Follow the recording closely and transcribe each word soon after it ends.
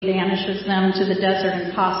banishes them to the desert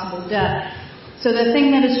and possible death. So the thing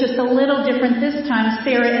that is just a little different this time,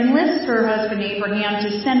 Sarah enlists her husband Abraham to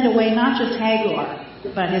send away not just Hagar,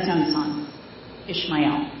 but his own son,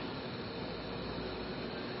 Ishmael.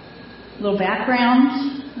 A little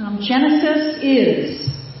background. Genesis is,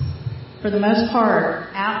 for the most part,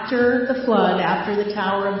 after the flood, after the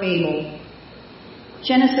Tower of Babel.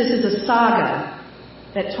 Genesis is a saga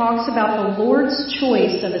that talks about the Lord's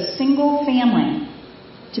choice of a single family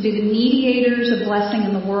to be the mediators of blessing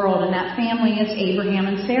in the world, and that family is Abraham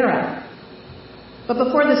and Sarah. But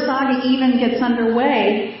before the saga even gets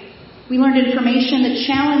underway, we learned information that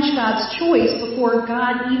challenged God's choice before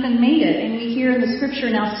God even made it. And we hear in the scripture,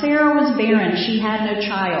 now Sarah was barren, she had no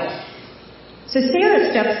child. So Sarah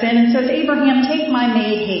steps in and says, Abraham, take my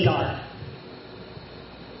maid Hagar.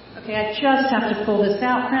 Okay, I just have to pull this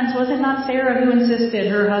out. Friends, was it not Sarah who insisted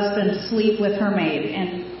her husband sleep with her maid?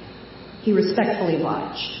 And he respectfully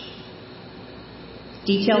obliged.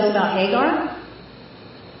 Details about Hagar?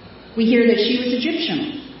 We hear that she was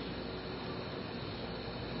Egyptian.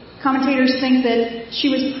 Commentators think that she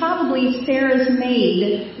was probably Sarah's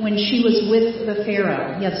maid when she was with the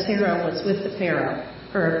Pharaoh. Yes, Sarah was with the Pharaoh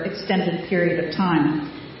for an extended period of time.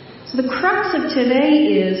 So the crux of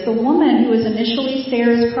today is the woman who was initially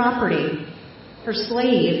Sarah's property, her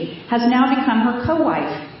slave, has now become her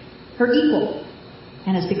co-wife, her equal,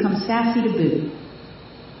 and has become sassy to boot.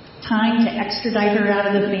 Time to extradite her out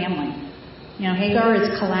of the family. You know, Hagar is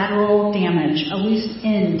collateral damage, a loose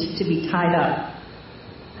end to be tied up.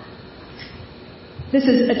 This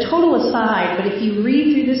is a total aside, but if you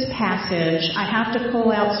read through this passage, I have to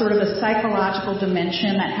pull out sort of a psychological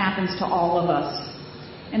dimension that happens to all of us.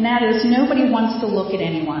 And that is, nobody wants to look at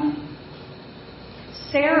anyone.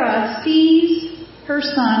 Sarah sees her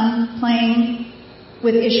son playing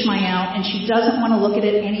with Ishmael, and she doesn't want to look at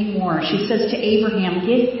it anymore. She says to Abraham,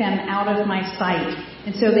 get them out of my sight.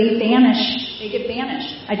 And so they get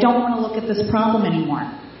banished. I don't want to look at this problem anymore.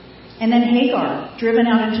 And then Hagar, driven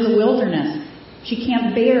out into the wilderness. She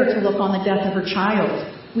can't bear to look on the death of her child.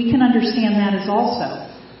 We can understand that as also.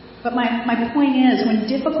 But my point is, when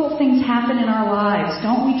difficult things happen in our lives,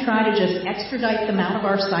 don't we try to just extradite them out of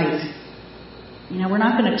our sight? You know, we're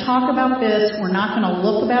not going to talk about this. We're not going to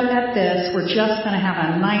look at this. We're just going to have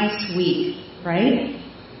a nice week, right?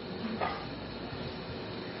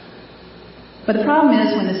 But the problem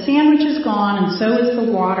is, when the sandwich is gone and so is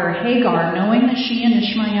the water, Hagar, knowing that she and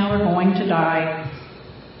Ishmael are going to die,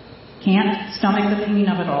 can't stomach the pain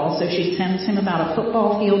of it all, so she sends him about a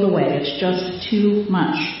football field away. It's just too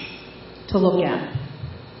much to look at.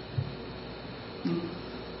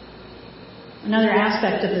 Another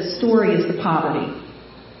aspect of this story is the poverty.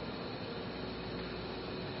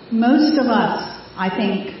 Most of us, I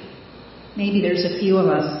think, maybe there's a few of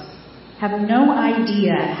us, have no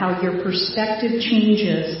idea how your perspective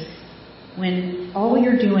changes when all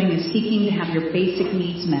you're doing is seeking to have your basic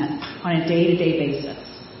needs met on a day-to-day basis.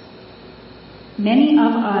 Many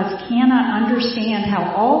of us cannot understand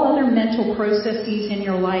how all other mental processes in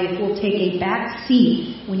your life will take a back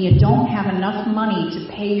seat when you don't have enough money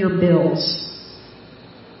to pay your bills.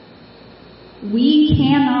 We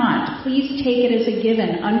cannot, please take it as a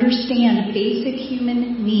given, understand basic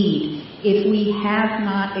human need if we have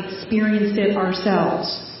not experienced it ourselves.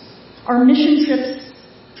 Our mission trips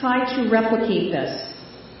try to replicate this.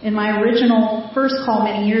 In my original first call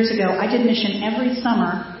many years ago, I did mission every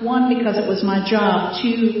summer. 1, because it was my job.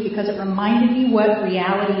 2, because it reminded me what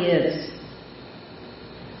reality is.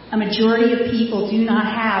 A majority of people do not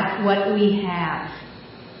have what we have.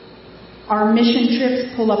 Our mission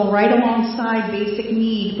trips pull up right alongside basic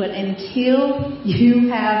need, but until you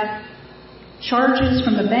have charges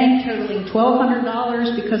from the bank totaling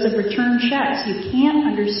 $1,200 because of returned checks, you can't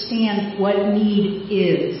understand what need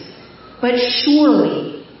is. But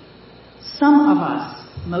surely, some of us,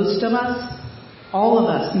 most of us, all of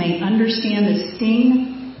us may understand the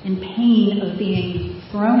sting and pain of being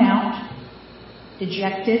thrown out,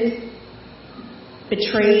 dejected,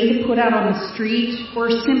 betrayed, put out on the street, or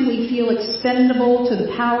simply feel expendable to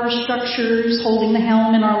the power structures holding the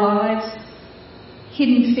helm in our lives.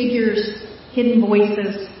 Hidden figures, hidden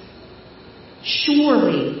voices.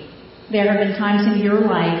 Surely there have been times in your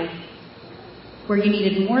life where you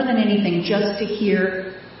needed more than anything just to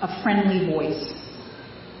hear a friendly voice.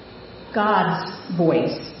 God's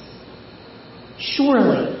voice.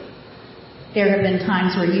 Surely there have been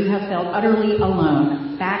times where you have felt utterly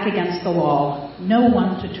alone, back against the wall, no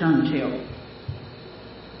one to turn to.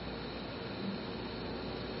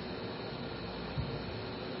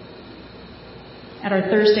 At our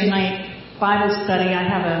Thursday night Bible study, I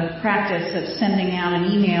have a practice of sending out an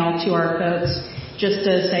email to our folks just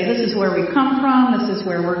to say, this is where we come from, this is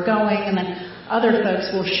where we're going, and then other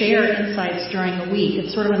folks will share insights during the week.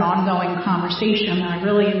 It's sort of an ongoing conversation that I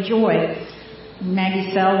really enjoy.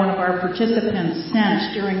 Maggie Sell, one of our participants,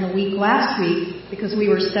 sent during the week last week, because we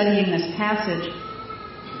were studying this passage,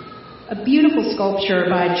 a beautiful sculpture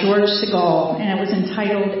by George Segal, and it was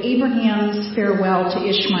entitled Abraham's Farewell to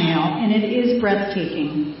Ishmael, and it is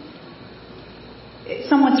breathtaking. It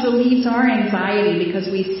somewhat relieves our anxiety because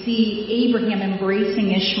we see Abraham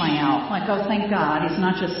embracing Ishmael, like, oh, thank God, he's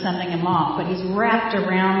not just sending him off, but he's wrapped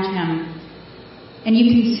around him. And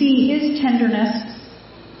you can see his tenderness,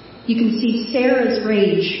 you can see Sarah's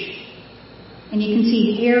rage, and you can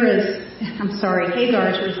see Hagar's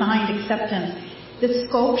resigned acceptance. This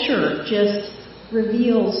sculpture just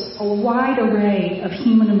reveals a wide array of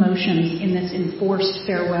human emotions in this enforced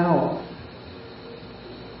farewell.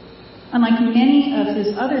 Unlike many of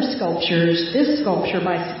his other sculptures, this sculpture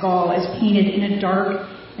by Segal is painted in a dark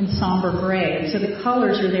and somber gray. And so the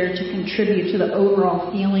colors are there to contribute to the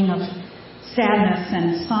overall feeling of sadness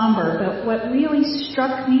and somber. But what really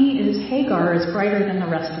struck me is Hagar is brighter than the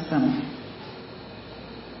rest of them.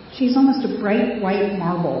 She's almost a bright white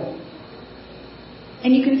marble.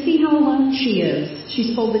 And you can see how alone she is.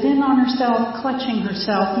 She's folded in on herself, clutching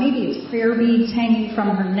herself. Maybe it's prayer beads hanging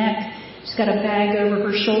from her neck. She's got a bag over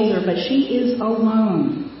her shoulder, but she is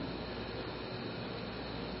alone.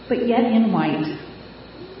 But yet in white.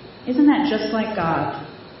 Isn't that just like God?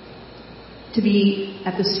 To be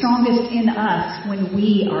at the strongest in us when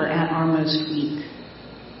we are at our most weak.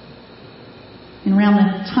 And around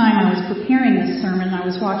the time I was preparing this sermon, I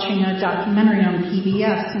was watching a documentary on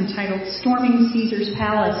PBS entitled Storming Caesar's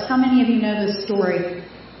Palace. How many of you know this story?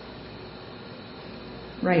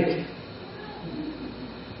 Right.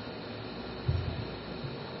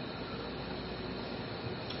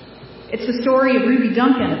 It's the story of Ruby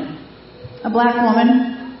Duncan, a black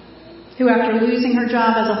woman who, after losing her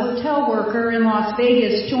job as a hotel worker in Las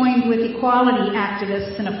Vegas, joined with equality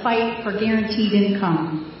activists in a fight for guaranteed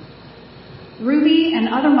income. Ruby and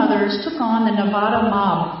other mothers took on the Nevada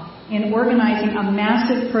mob in organizing a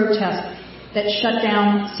massive protest that shut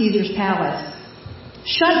down Caesar's Palace.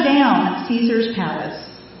 Shut down Caesar's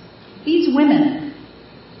Palace. These women,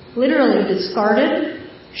 literally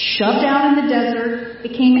discarded, shoved out in the desert,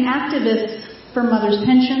 became activists for mothers'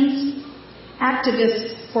 pensions,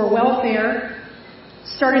 activists for welfare,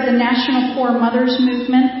 started the National Poor Mothers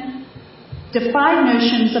Movement, defied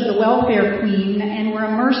notions of the welfare queen, and were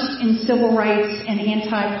immersed in civil rights and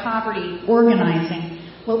anti-poverty organizing.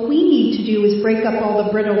 What we need to do is break up all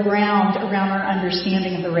the brittle ground around our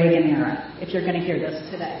understanding of the Reagan era, if you're going to hear this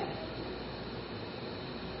today.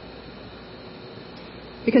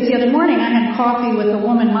 Because the other morning I had coffee with a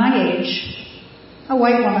woman my age, a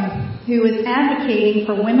white woman, who is advocating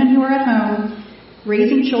for women who are at home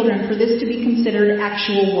raising children for this to be considered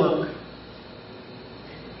actual work.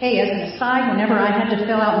 Hey, as an aside, whenever I had to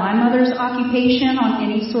fill out my mother's occupation on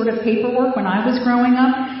any sort of paperwork when I was growing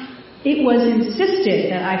up, it was insisted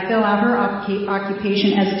that I fill out her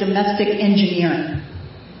occupation as domestic engineering.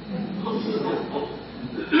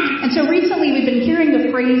 And so recently we've been hearing the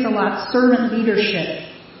phrase a lot, servant leadership,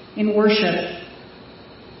 in worship.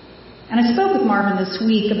 And I spoke with Marvin this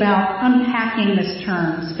week about unpacking this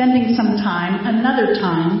term, spending some time, another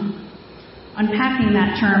time, unpacking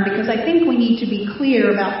that term, because I think we need to be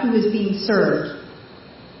clear about who is being served.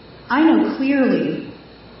 I know clearly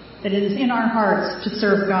that it is in our hearts to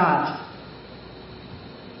serve God.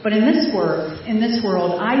 But in this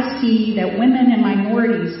world, I see that women and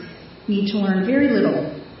minorities need to learn very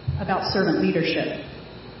little about servant leadership.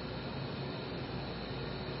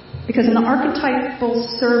 Because in the archetypal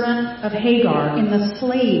servant of Hagar, in the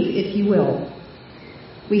slave, if you will,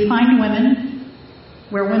 we find women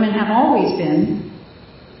where women have always been,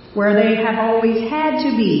 where they have always had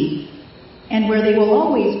to be, and where they will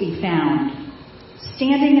always be found,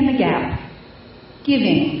 standing in the gap,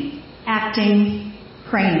 giving, acting,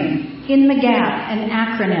 praying. In the gap, an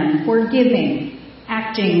acronym for giving,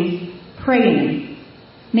 acting, praying,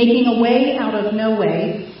 making a way out of no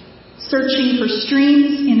way, searching for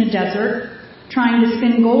streams in a desert, trying to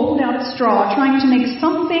spin gold out of straw, trying to make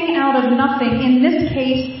something out of nothing, in this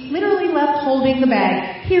case, literally left holding the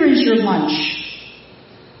bag. Here is your lunch.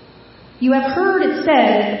 You have heard it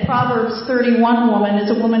said that the Proverbs 31 woman is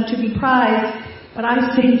a woman to be prized, but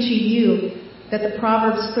I say to you that the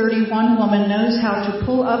Proverbs 31 woman knows how to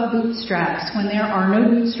pull up bootstraps when there are no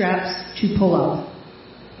bootstraps to pull up.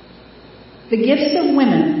 The gifts of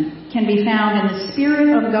women can be found in the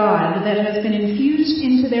Spirit of God that has been infused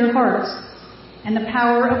into their hearts and the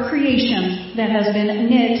power of creation that has been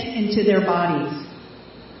knit into their bodies.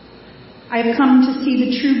 I have come to see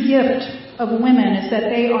the true gift of women is that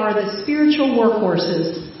they are the spiritual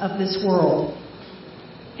workhorses of this world.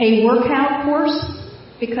 A workout horse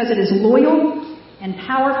because it is loyal and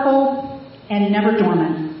powerful and never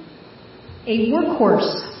dormant. A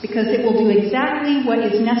workhorse because it will do exactly what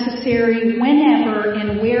is necessary whenever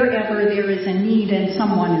and wherever there is a need and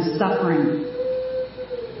someone is suffering.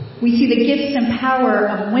 We see the gifts and power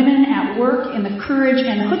of women at work in the courage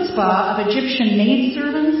and chutzpah of Egyptian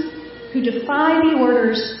maidservants who defy the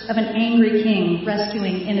orders of an angry king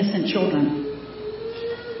rescuing innocent children.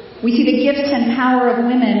 We see the gifts and power of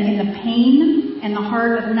women in the pain and the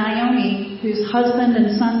heart of Naomi, whose husband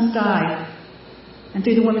and sons died, and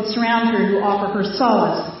through the women surround her who offer her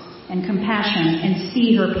solace and compassion and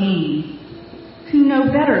see her pain, who know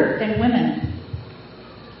better than women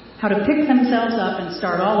how to pick themselves up and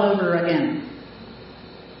start all over again.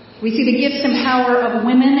 We see the gifts and power of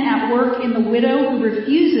women at work in the widow who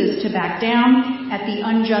refuses to back down at the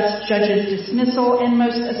unjust judge's dismissal, and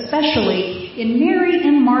most especially in Mary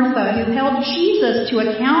and Martha, who held Jesus to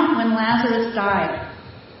account when Lazarus died.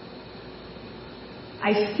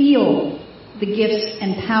 I feel the gifts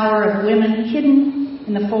and power of women hidden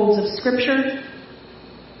in the folds of Scripture,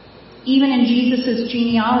 even in Jesus'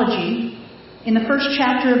 genealogy, in the first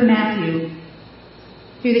chapter of Matthew,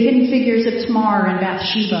 through the hidden figures of Tamar and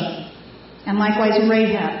Bathsheba, and likewise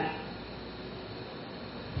Rahab.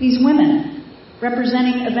 These women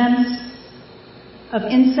representing events of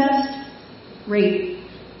incest, rape,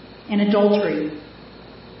 and adultery,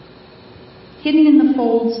 hidden in the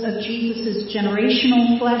folds of Jesus'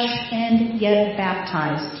 generational flesh and yet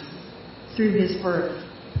baptized through his birth.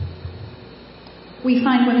 We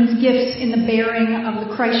find women's gifts in the bearing of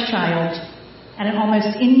the Christ child at an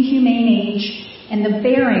almost inhumane age, and the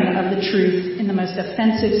bearing of the truth in the most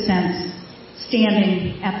offensive sense,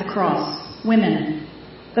 standing at the cross. Women,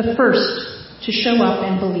 the first to show up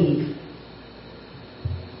and believe.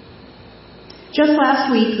 Just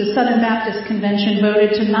last week, the Southern Baptist Convention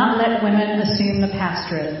voted to not let women assume the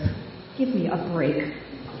pastorate. Give me a break.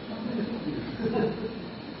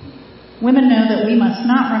 Women know that we must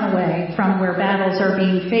not run away from where battles are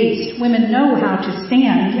being faced. Women know how to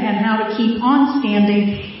stand and how to keep on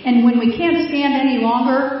standing. And when we can't stand any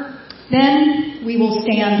longer, then we will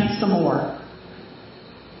stand some more.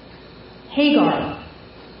 Hagar,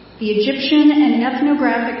 the Egyptian and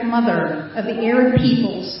ethnographic mother of the Arab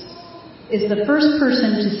peoples, is the first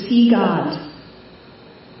person to see God.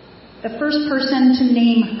 The first person to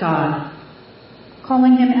name God,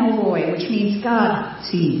 calling him El Roi, which means God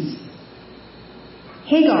sees.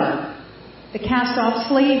 Hagar, the cast-off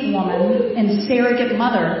slave woman and surrogate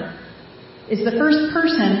mother, is the first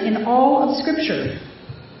person in all of Scripture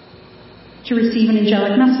to receive an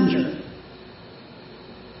angelic messenger.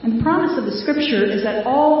 And the promise of the Scripture is that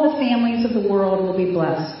all the families of the world will be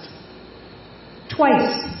blessed.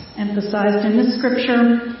 Twice emphasized in this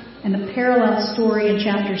Scripture, and the parallel story in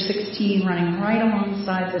chapter 16 running right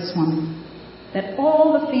alongside this one, that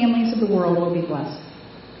all the families of the world will be blessed.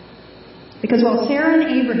 Because while Sarah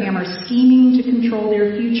and Abraham are scheming to control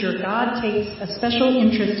their future, God takes a special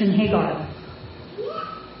interest in Hagar,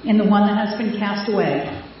 in the one that has been cast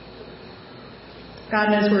away. God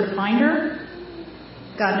knows where to find her.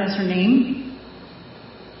 God knows her name.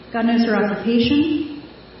 God knows her occupation.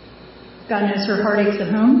 God knows her heartaches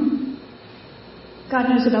at home. God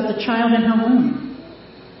knows about the child in her womb,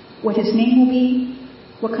 what his name will be,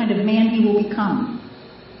 what kind of man he will become.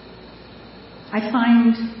 I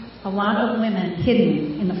find a lot of women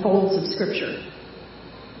hidden in the folds of Scripture.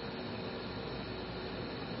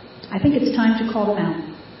 I think it's time to call them out.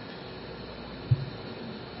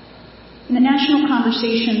 In the national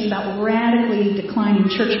conversations about radically declining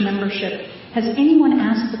church membership, has anyone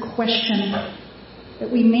asked the question that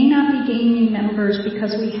we may not be gaining members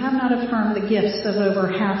because we have not affirmed the gifts of over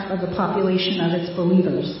half of the population of its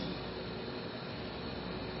believers?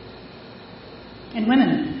 And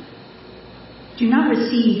women, do not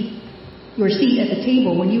receive your seat at the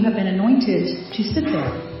table when you have been anointed to sit there.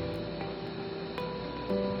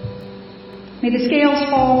 May the scales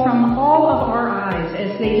fall from all of our eyes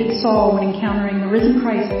as they did Saul when encountering the risen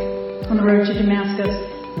Christ on the road to Damascus.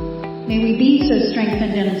 May we be so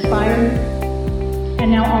strengthened and inspired.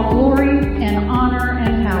 And now all glory and honor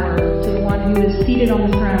and power to the one who is seated on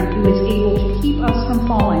the throne, who is able to keep us from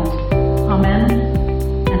falling. Amen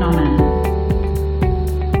and amen.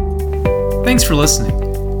 Thanks for listening.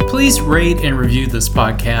 Please rate and review this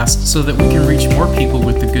podcast so that we can reach more people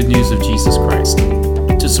with the good news of Jesus Christ.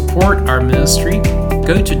 To support our ministry,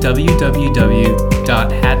 go to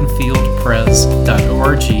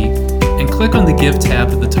www.haddonfieldpres.org and click on the Give tab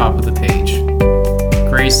at the top of the page.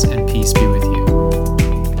 Grace and peace be with you.